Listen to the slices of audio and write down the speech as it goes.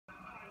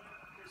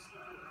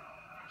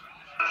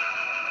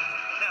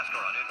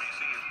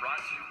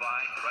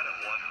Credit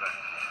One Bank,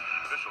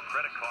 official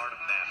credit card of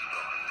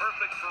NASCAR.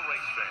 Perfect for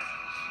race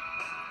fans.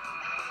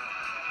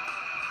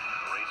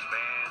 Race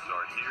fans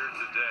are here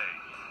today,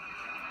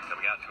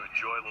 coming out to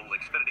enjoy a little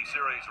Xfinity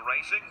Series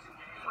racing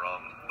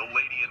from the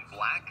Lady in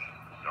Black,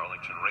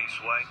 Darlington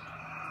Raceway.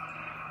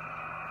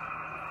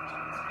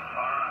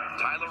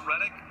 Tyler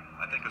Reddick,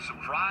 I think a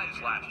surprise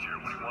last year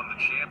when he won the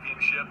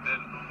championship,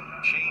 then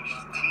changed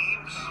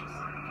teams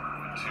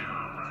to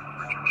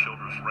Richard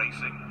Childress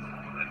Racing,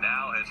 and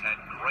now has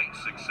had great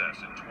success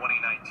in 2019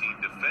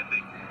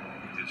 defending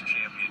his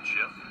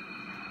championship.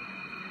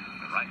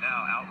 And right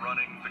now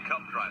outrunning the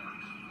Cup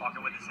drivers.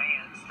 Walking with his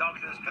hands,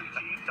 talking to his crew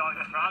chief,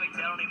 talking to Robbie,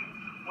 telling him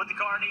what the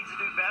car needs to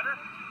do better.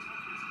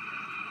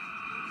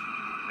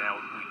 Now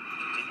we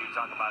continue to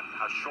talk about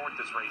how short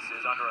this race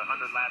is, under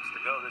 100 laps to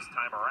go this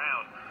time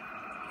around.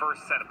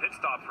 First set of pit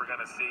stops we're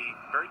going to see,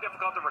 very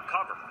difficult to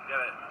recover. You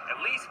got to at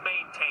least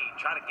maintain,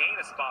 try to gain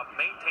a spot,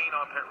 maintain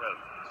on pit road.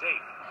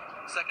 Dave.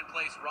 Second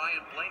place,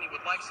 Ryan Blaney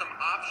would like some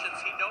options.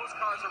 He knows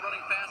cars are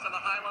running fast on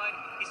the high line.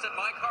 He said,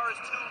 my car is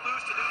too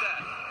loose to do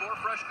that.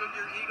 4 fresh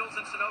Goodyear Eagles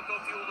and Sunoco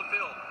fuel to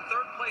fill.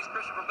 Third place,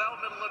 Christopher Bell,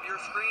 middle of your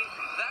screen.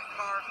 That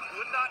car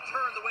would not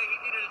turn the way he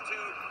needed it to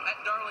at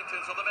Darlington,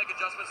 so they'll make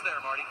adjustments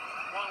there, Marty.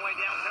 Long way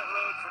down pit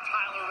road for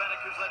Tyler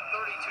Reddick, who's led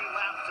 32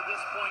 laps to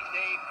this point,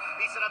 Dave.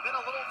 He said, I've been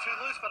a little too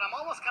loose, but I'm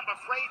almost kind of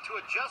afraid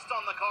to adjust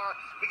on the car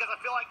because I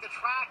feel like the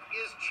track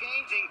is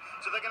changing.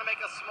 So they're going to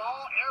make a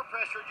small air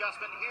pressure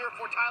adjustment here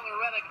for Tyler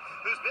Reddick,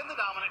 who's been the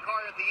dominant car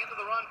at the end of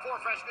the run. 4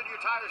 fresh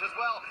Goodyear tires as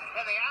well.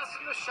 And they asked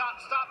him to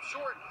stop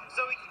short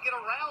so he could get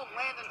around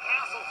Landon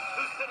Castle,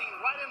 who's sitting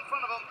right in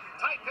front of him.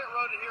 Tight pit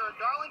road here at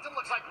Darlington.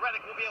 Looks like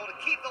Reddick will be able to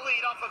keep the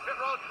lead off of pit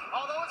road,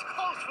 although it's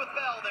close with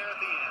Bell there at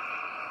the end.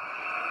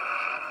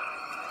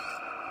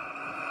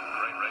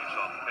 Great race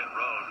off pit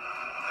road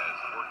as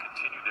the work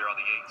continued there on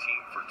the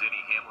 18 for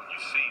Denny Hamlin.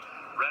 You see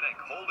Reddick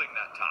holding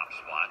that top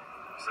spot.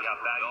 See how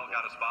valuable Bell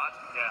got a spot.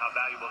 Yeah, how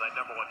valuable that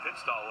number 1 pit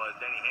stall was.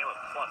 Denny Hamlin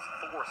plus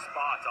 4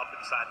 spots up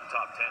inside the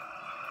top 10.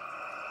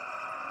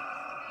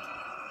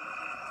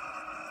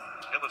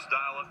 And let's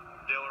dial up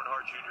Dale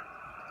Earnhardt Jr.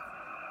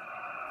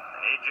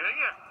 Hey,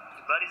 Junior.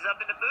 Your buddy's up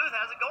in the booth.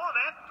 How's it going,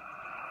 man?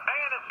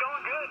 Man, it's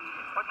going good.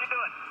 What you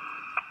doing?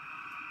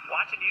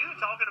 Watching you,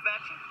 talking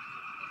about you.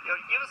 You know,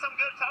 give us something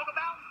good to talk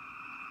about?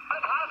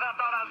 As high as I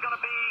thought I was going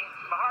to be,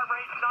 my heart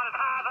rate's not as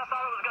high as I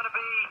thought it was going to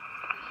be.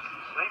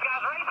 These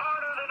guys race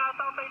harder than I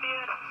thought they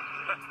did.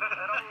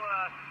 That old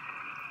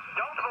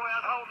Jones boy I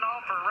was holding on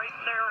for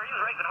racing there, he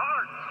was racing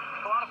hard.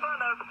 It's a lot of fun,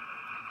 though.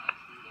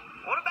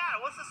 What about it?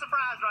 What's the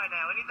surprise right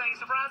now? Anything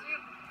surprising you?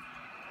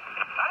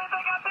 I didn't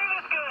think I'd do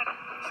this good.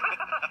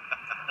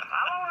 I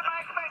lowered my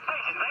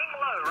expectations. Aim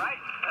low,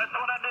 right? That's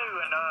what I do,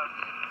 and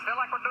feel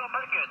like we're doing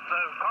pretty good. So,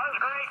 car's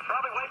great,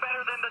 probably way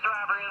better than the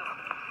driver is.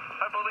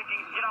 Hopefully we can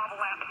get all the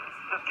laps,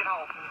 just get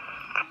home.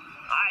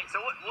 All right,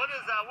 so what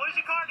does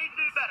your car need to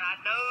do better?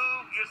 I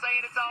know you're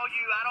saying it's all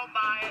you. I don't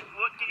buy it.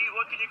 What can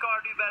your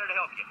car do better to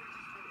help you?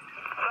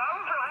 So I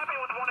was real happy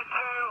with 1 and 2,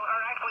 or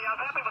actually I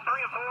was happy with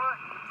 3 and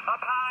 4.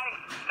 Up high,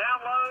 down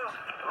low,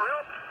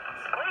 real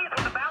pleased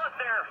with the balance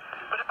there.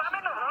 But if I'm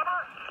in the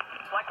rubber,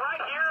 like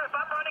right here, if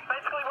I'm running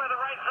basically where the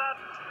right side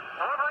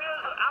rubber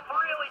is, I'm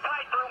really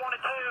tight through 1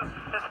 and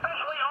 2,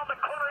 especially on the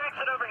corner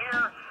exit over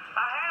here.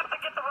 I have to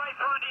get the right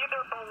front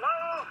either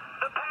below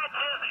the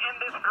patches in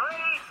this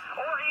gray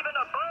or even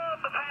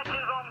above the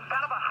patches on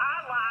kind of a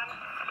high line,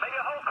 maybe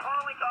a whole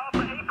car length off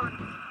the apron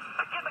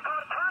to get the car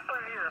to turn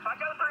through here. If I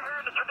go through here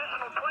in the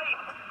traditional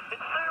place,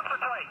 it's super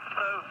tight.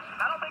 So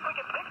I don't think we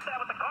can fix that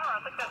with the car.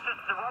 I think that's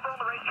just the rubber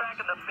on the racetrack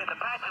and the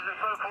patches and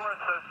so forth.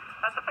 So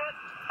that's a bit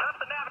tough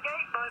to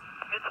navigate, but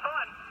it's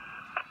fun.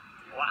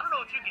 Well, I don't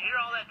know if you can hear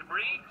all that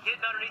debris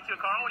hitting underneath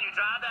your car when you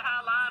drive that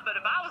high line, but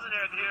if I was in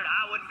there and could hear it,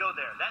 I wouldn't go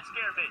there. That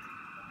scared me.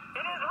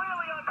 It is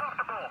really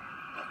uncomfortable.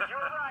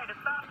 You're right.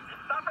 It's not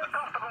very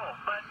comfortable.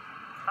 But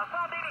I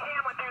saw Denny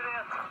Hamlin do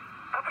this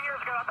a couple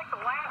years ago. I think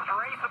the last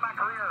race of my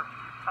career.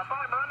 I saw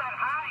him run that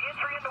high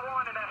entry into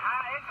 1 and that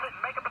high exit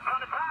and make up a ton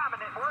of time,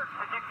 and it works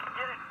if you can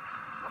get it.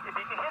 If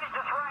you can hit it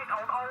just right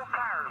on old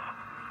tires.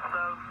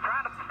 So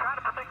trying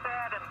to predict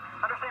that and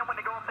understand when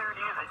to go up there and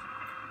use it.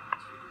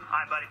 All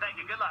right, buddy. Thank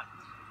you. Good luck.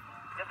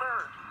 Yes,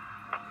 sir.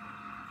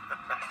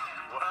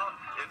 Well,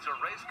 it's a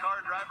race car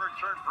driver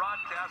turned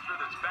broadcaster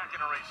that's back in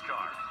a race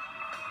car.